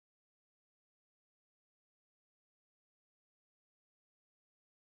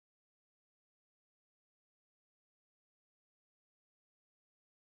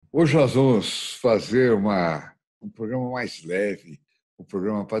Hoje nós vamos fazer um programa mais leve, o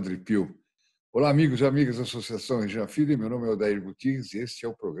programa Padre Pio. Olá, amigos e amigas da Associação Regina Fidei, meu nome é Odair Gutierrez e este é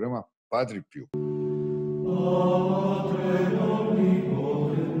o programa Padre Pio.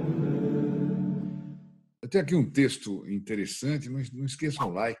 Eu tenho aqui um texto interessante, não esqueçam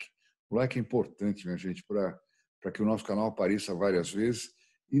o like. O like é importante, minha gente, para que o nosso canal apareça várias vezes.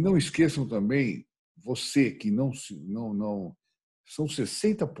 E não esqueçam também, você que não são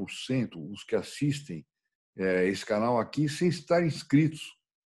 60% os que assistem esse canal aqui sem estar inscritos.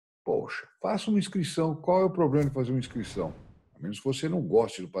 Poxa, faça uma inscrição. Qual é o problema de fazer uma inscrição? A menos que você não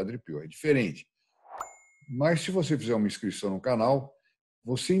goste do Padre Pio, é diferente. Mas se você fizer uma inscrição no canal,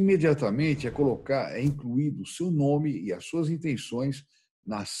 você imediatamente é incluído o seu nome e as suas intenções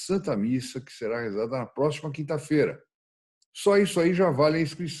na Santa Missa, que será rezada na próxima quinta-feira. Só isso aí já vale a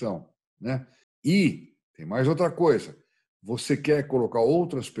inscrição, né? E tem mais outra coisa. Você quer colocar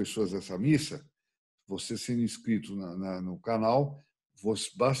outras pessoas nessa missa? Você sendo inscrito no canal,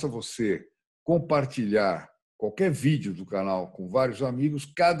 basta você compartilhar qualquer vídeo do canal com vários amigos.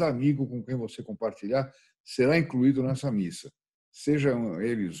 Cada amigo com quem você compartilhar será incluído nessa missa. Sejam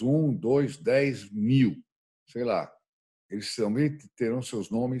eles 1, 2, 10, 1000, sei lá. Eles também terão seus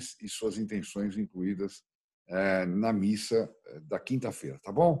nomes e suas intenções incluídas na missa da quinta-feira,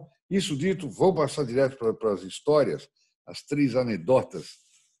 tá bom? Isso dito, vou passar direto para as histórias, as 3 anedotas,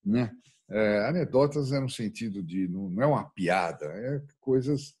 né? Anedotas no sentido de não é uma piada, é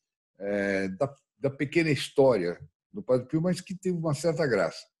coisas da pequena história do Padre Pio, mas que tem uma certa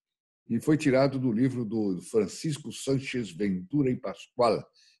graça. E foi tirado do livro do Francisco Sánchez Ventura e Pascual,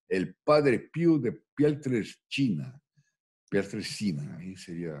 El Padre Pio de Pietrelcina. Pietrelcina, aí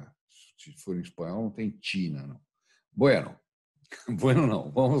seria, se for em espanhol, não tem Tina, não. Bueno, bueno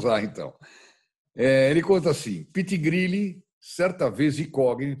não, vamos lá então. Ele conta assim, Pitigrilli, certa vez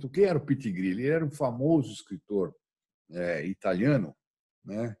incógnito. Quem era o Pitigrilli? Ele era um famoso escritor italiano,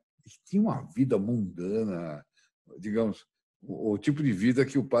 né? E tinha uma vida mundana, digamos, o tipo de vida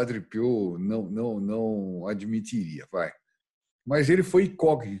que o Padre Pio não admitiria, vai. Mas ele foi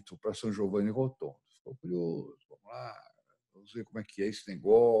incógnito para São Giovanni Rotondo. Ficou curioso, vamos lá, vamos ver como é que é esse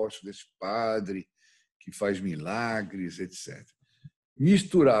negócio desse padre que faz milagres, etc.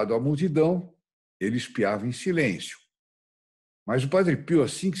 Misturado à multidão, ele espiava em silêncio. Mas o Padre Pio,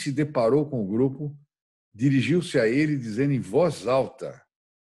 assim que se deparou com o grupo, dirigiu-se a ele dizendo em voz alta: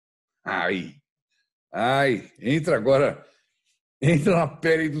 Ai, entra agora, entra na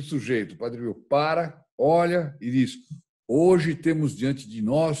pele do sujeito. O Padre Pio para, olha e diz: hoje temos diante de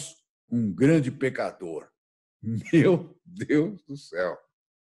nós um grande pecador. Meu Deus do céu!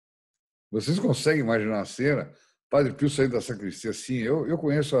 Vocês conseguem imaginar a cena? Padre Pio saindo da sacristia assim, eu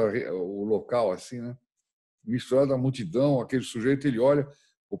conheço o local assim, né? Misturado à multidão, aquele sujeito, ele olha,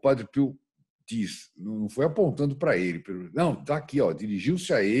 o Padre Pio diz, não foi apontando para ele, não, está aqui, ó,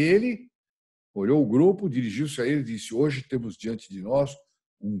 dirigiu-se a ele, olhou o grupo, dirigiu-se a ele e disse: hoje temos diante de nós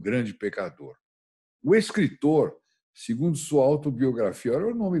um grande pecador. O escritor, segundo sua autobiografia, olha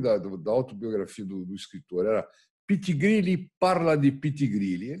o nome da autobiografia do escritor, era Pitigrilli parla de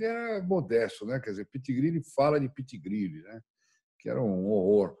Pitigrilli. Ele era modesto, né? Quer dizer, Pitigrilli fala de Pitigrilli, né? Que era um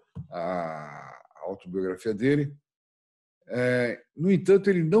horror a autobiografia dele. No entanto,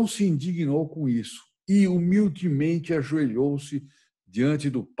 ele não se indignou com isso e humildemente ajoelhou-se diante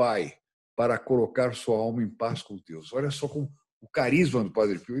do Pai para colocar sua alma em paz com Deus. Olha só como o carisma do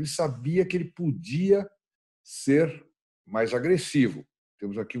Padre Pio. Ele sabia que ele podia ser mais agressivo.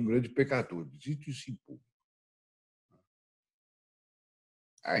 Temos aqui um grande pecador, dito isso em público.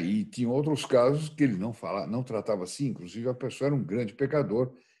 Aí tinha outros casos que ele não tratava assim, inclusive a pessoa era um grande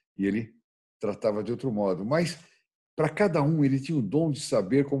pecador e ele tratava de outro modo. Mas para cada um, ele tinha o dom de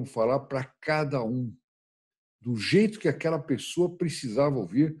saber como falar para cada um, do jeito que aquela pessoa precisava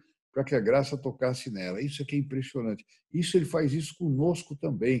ouvir para que a graça tocasse nela. Isso é que é impressionante. Ele faz isso conosco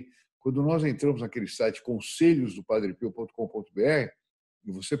também. Quando nós entramos naquele site conselhos-do-padre-pio.com.br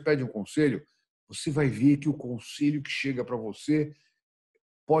e você pede um conselho, você vai ver que o conselho que chega para você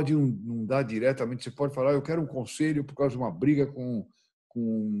pode não dar diretamente, você pode falar: eu quero um conselho por causa de uma briga com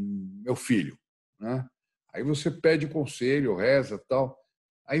meu filho, né? Aí você pede conselho, reza, tal.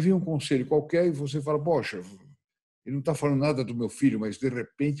 Aí vem um conselho qualquer e você fala: poxa, ele não está falando nada do meu filho, mas de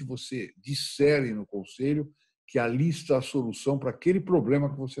repente você discerne no conselho que ali está a solução para aquele problema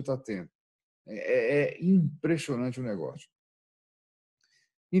que você está tendo. É impressionante o negócio.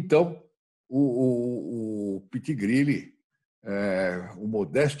 Então, o Pitigrilli, o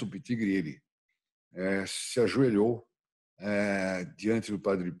modesto Pitigrilli, se ajoelhou diante do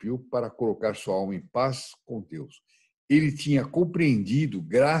Padre Pio para colocar sua alma em paz com Deus. ele tinha compreendido,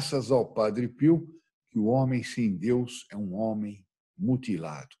 graças ao Padre Pio, que o homem sem Deus é um homem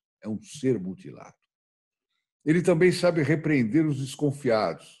mutilado, é um ser mutilado. Ele também sabe repreender os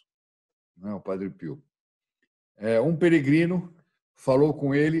desconfiados, não é, o Padre Pio. Um peregrino falou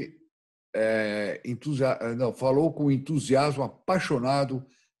com ele, falou com entusiasmo apaixonado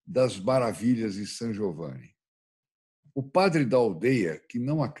das maravilhas de São Giovanni. O padre da aldeia, que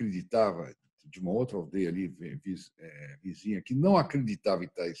não acreditava, de uma outra aldeia ali vizinha, que não acreditava em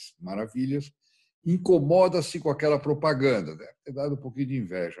tais maravilhas, incomoda-se com aquela propaganda. Deve ter dado um pouquinho de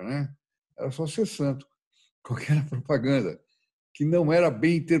inveja, né? Era só ser santo, com aquela propaganda que não era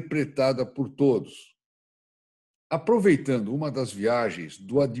bem interpretada por todos. Aproveitando uma das viagens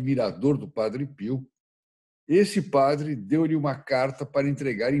do admirador do Padre Pio, esse padre deu-lhe uma carta para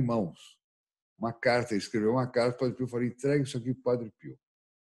entregar em mãos. Uma carta, escreveu uma carta, o Padre Pio falou: entregue isso aqui para o Padre Pio.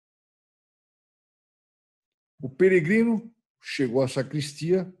 O peregrino chegou à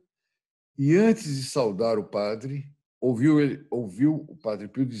sacristia e, antes de saudar o padre, ouviu o Padre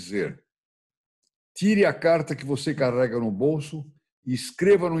Pio dizer: tire a carta que você carrega no bolso e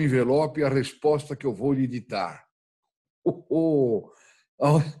escreva no envelope a resposta que eu vou lhe ditar.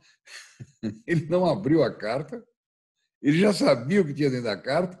 Ele não abriu a carta, ele já sabia o que tinha dentro da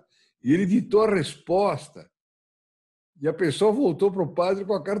carta e ele ditou a resposta. E a pessoa voltou para o padre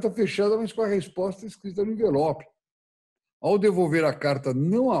com a carta fechada, mas com a resposta escrita no envelope. Ao devolver a carta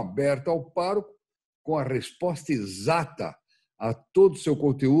não aberta ao pároco, com a resposta exata a todo o seu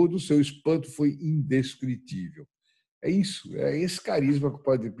conteúdo, seu espanto foi indescritível. É isso, é esse carisma que o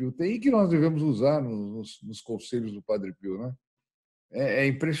Padre Pio tem e que nós devemos usar nos conselhos do Padre Pio, né? É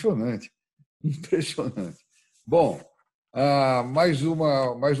impressionante, impressionante. Bom, mais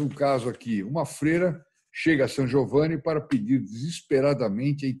um caso aqui. Uma freira chega a São Giovanni para pedir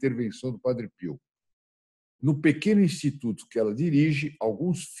desesperadamente a intervenção do Padre Pio. No pequeno instituto que ela dirige,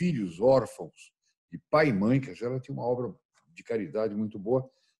 alguns filhos órfãos de pai e mãe, que ela tinha uma obra de caridade muito boa,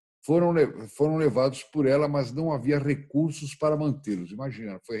 foram levados por ela, mas não havia recursos para mantê-los.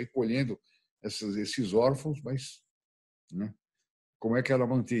 Imagina, ela foi recolhendo esses órfãos, mas, né, como é que ela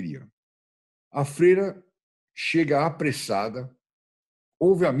manteria? A freira chega apressada,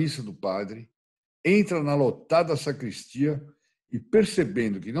 ouve a missa do padre, entra na lotada sacristia e,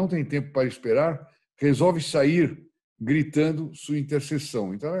 percebendo que não tem tempo para esperar, resolve sair gritando sua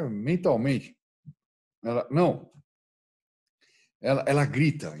intercessão. Então, mentalmente, ela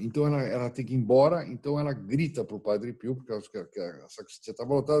grita. Então, ela tem que ir embora. Então, ela grita para o Padre Pio, porque a sacristia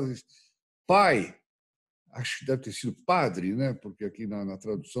estava lotada, e diz: pai, acho que deve ter sido padre, né? Porque aqui na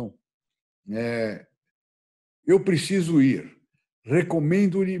tradução, eu preciso ir.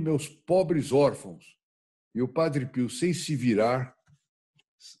 Recomendo-lhe meus pobres órfãos. E o Padre Pio, sem se virar,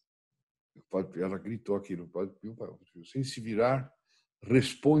 ela gritou aqui no Padre Pio, sem se virar,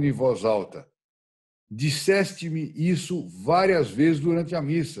 responde em voz alta: disseste-me isso várias vezes durante a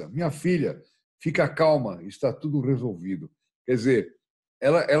missa. Minha filha, fica calma, está tudo resolvido. Quer dizer,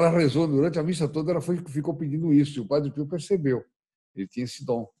 ela rezou durante a missa toda, ela ficou pedindo isso, e o Padre Pio percebeu. Ele tinha esse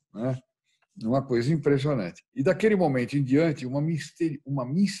dom, né? Uma coisa impressionante. E daquele momento em diante, uma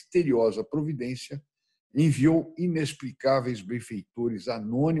misteriosa providência enviou inexplicáveis benfeitores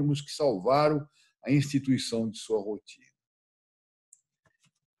anônimos que salvaram a instituição de sua rotina.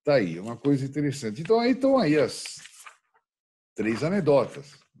 Está aí, uma coisa interessante. Então, aí estão aí as 3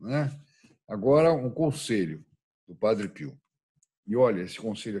 anedotas, né? Agora, um conselho do Padre Pio. E olha, esse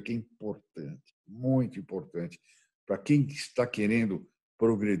conselho aqui é importante, muito importante, para quem está querendo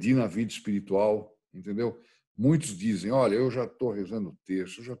progredir na vida espiritual, entendeu? Muitos dizem: olha, eu já estou rezando o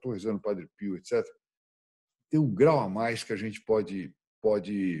terço, eu já estou rezando o Padre Pio, etc. Tem um grau a mais que a gente pode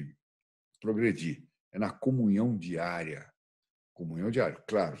progredir. É na comunhão diária. Comunhão diária,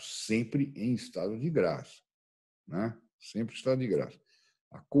 claro, sempre em estado de graça, né? Sempre em estado de graça.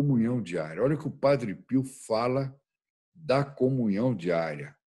 A comunhão diária. Olha o que o Padre Pio fala da comunhão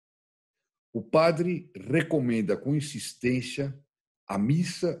diária. O padre recomenda com insistência a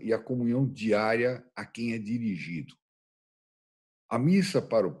missa e a comunhão diária a quem é dirigido. A missa,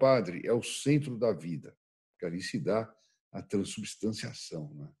 para o padre, é o centro da vida, porque ali se dá a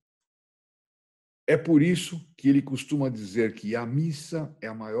transubstanciação, né? É por isso que ele costuma dizer que a missa é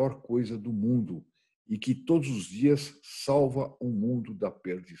a maior coisa do mundo e que todos os dias salva o mundo da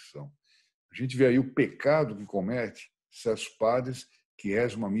perdição. A gente vê aí o pecado que comete certos padres que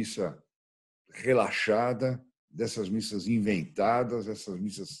rezam uma missa relaxada, dessas missas inventadas, essas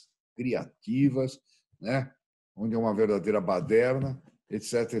missas criativas, né? Onde é uma verdadeira baderna,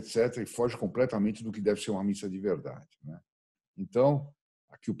 etc., etc., e foge completamente do que deve ser uma missa de verdade, né? Então,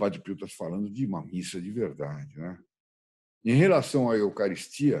 aqui o Padre Pio está falando de uma missa de verdade, né? Em relação à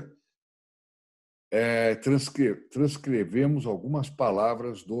Eucaristia, transcrevemos algumas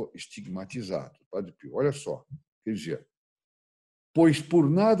palavras do estigmatizado, Padre Pio. Olha só, ele dizia: pois por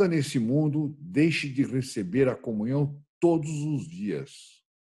nada nesse mundo deixe de receber a comunhão todos os dias.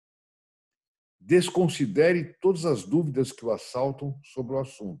 Desconsidere todas as dúvidas que o assaltam sobre o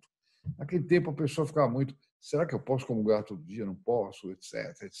assunto. Naquele tempo a pessoa ficava muito: será que eu posso comungar todo dia? Não posso,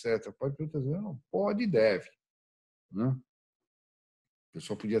 etc, etc. O Padre Pio está dizendo: não, pode e deve. Né? A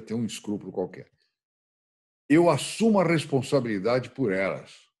pessoa podia ter um escrúpulo qualquer. Eu assumo a responsabilidade por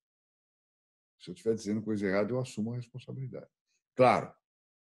elas. Se eu estiver dizendo coisa errada, eu assumo a responsabilidade. Claro,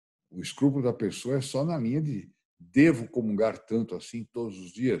 o escrúpulo da pessoa é só na linha de devo comungar tanto assim todos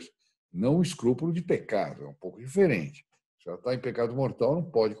os dias, não o escrúpulo de pecado, é um pouco diferente. Se ela está em pecado mortal, não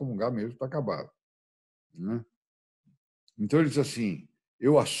pode comungar mesmo, está acabado. Né? Então ele diz assim: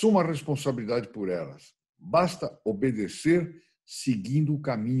 eu assumo a responsabilidade por elas. Basta obedecer seguindo o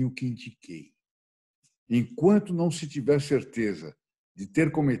caminho que indiquei. Enquanto não se tiver certeza de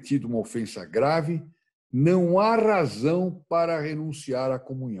ter cometido uma ofensa grave, não há razão para renunciar à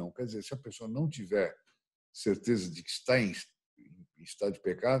comunhão. Quer dizer, se a pessoa não tiver certeza de que está em estado de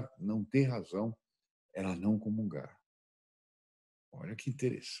pecado, não tem razão ela não comungar. Olha que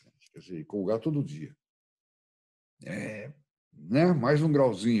interessante. Quer dizer, comungar todo dia. Né? Mais um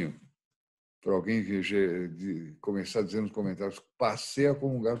grauzinho para alguém que começar dizendo nos comentários: passei a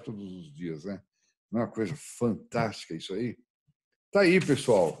comungar todos os dias. Né? Não é uma coisa fantástica isso aí? Tá aí,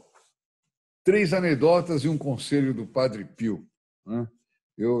 pessoal. 3 anedotas e um conselho do Padre Pio. Né?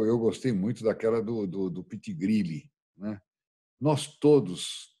 Eu gostei muito daquela do pitigrilli. Né? Nós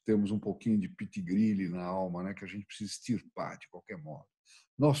todos temos um pouquinho de pitigrilli na alma, né? Que a gente precisa extirpar de qualquer modo.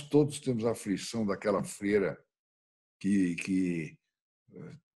 Nós todos temos a aflição daquela freira que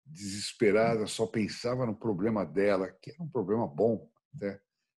desesperada só pensava no problema dela, que era um problema bom até,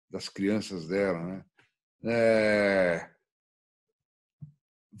 das crianças dela. Né?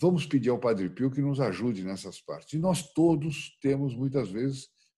 Vamos pedir ao Padre Pio que nos ajude nessas partes. E nós todos temos, muitas vezes,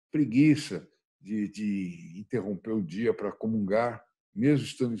 preguiça de interromper o dia para comungar, mesmo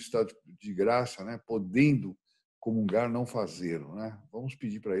estando em estado de graça, né? Podendo comungar, não fazê-lo. Né? Vamos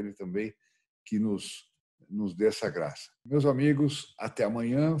pedir para ele também que nos dê essa graça. Meus amigos, até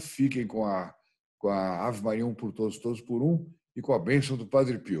amanhã. Fiquem com a Ave Maria, um por todos, todos por um, e com a bênção do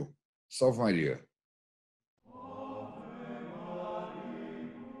Padre Pio. Salve Maria.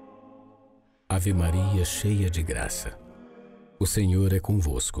 Ave Maria, cheia de graça. O Senhor é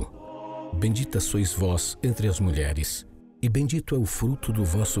convosco. Bendita sois vós entre as mulheres, e bendito é o fruto do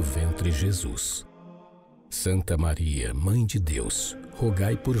vosso ventre, Jesus. Santa Maria, Mãe de Deus,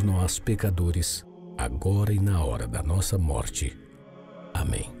 rogai por nós, pecadores, agora e na hora da nossa morte.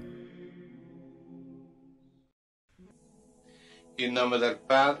 Amém. In nome del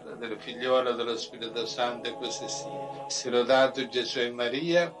Padre, del Figliolo e dello Spirito Santo, e così sia. Sia lodato Gesù e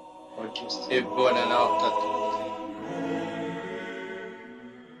Maria, e buonanotte a tutti.